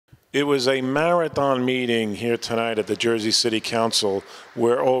It was a marathon meeting here tonight at the Jersey City Council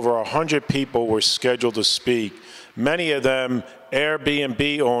where over 100 people were scheduled to speak, many of them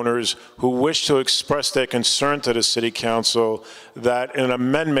AirBNB owners who wish to express their concern to the City Council that an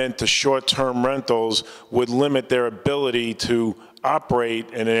amendment to short-term rentals would limit their ability to operate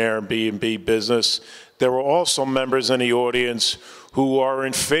in an Airbnb business. There were also members in the audience who are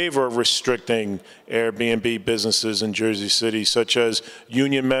in favor of restricting Airbnb businesses in Jersey City, such as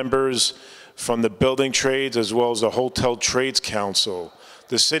union members from the building trades as well as the Hotel Trades Council.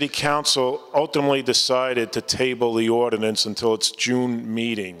 The City Council ultimately decided to table the ordinance until its June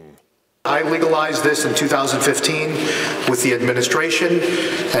meeting. I legalized this in 2015 with the administration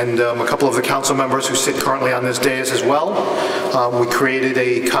and a couple of the council members who sit currently on this dais as well. We created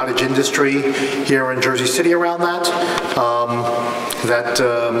a cottage industry here in Jersey City around that.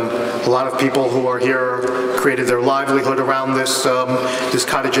 A lot of people who are here created their livelihood around this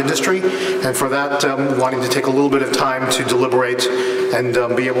cottage industry, and for that, wanting to take a little bit of time to deliberate and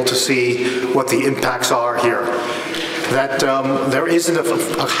be able to see what the impacts are here. That there isn't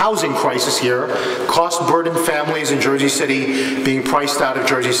a housing crisis here, cost-burdened families in Jersey City being priced out of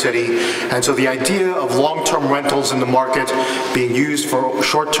Jersey City, and so the idea of long-term rentals in the market being used for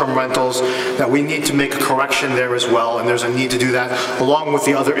short-term rentals, that we need to make a correction there as well, and there's a need to do that along with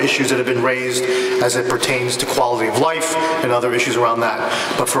the other issues that have been raised as it pertains to quality of life and other issues around that.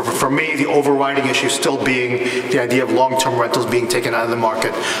 But for me, the overriding issue still being the idea of long-term rentals being taken out of the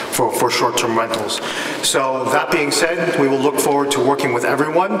market for short-term rentals. So that being said, we will look forward to working with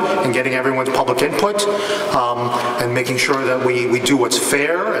everyone and getting everyone's public input and making sure that we do what's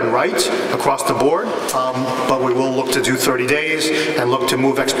fair and right across the board. But we will look to do 30 days and look to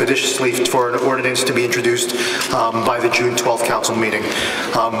move expeditiously for an ordinance to be introduced by the June 12th council meeting.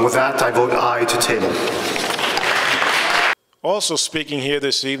 With that, I vote aye to table. Also speaking here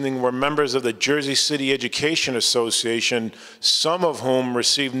this evening were members of the Jersey City Education Association, some of whom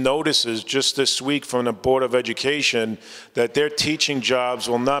received notices just this week from the Board of Education that their teaching jobs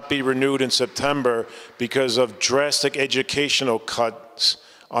will not be renewed in September because of drastic educational cuts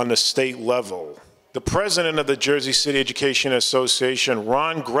on the state level. The president of the Jersey City Education Association,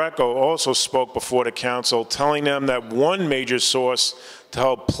 Ron Greco, also spoke before the council, telling them that one major source to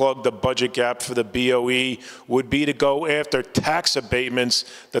help plug the budget gap for the BOE would be to go after tax abatements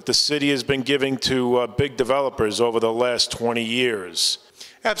that the city has been giving to big developers over the last 20 years.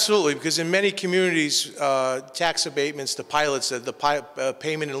 Absolutely, because in many communities, tax abatements, the pilots, the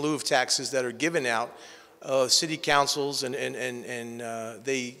payment in lieu of taxes that are given out, city councils and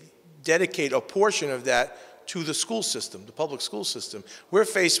they dedicate a portion of that to the school system, the public school system. We're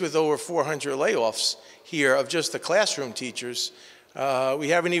faced with over 400 layoffs here of just the classroom teachers. We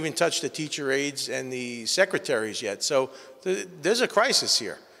haven't even touched the teacher aides and the secretaries yet. So there's a crisis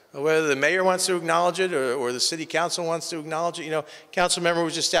here. Whether the mayor wants to acknowledge it or the city council wants to acknowledge it. You know, council member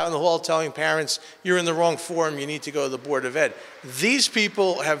was just out in the hall telling parents, you're in the wrong forum, you need to go to the Board of Ed. These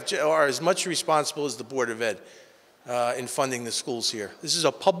people are as much responsible as the Board of Ed in funding the schools here. This is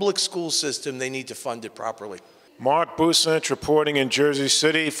a public school system. They need to fund it properly. Mark Bucinich reporting in Jersey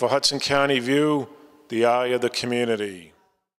City for Hudson County View, the eye of the community.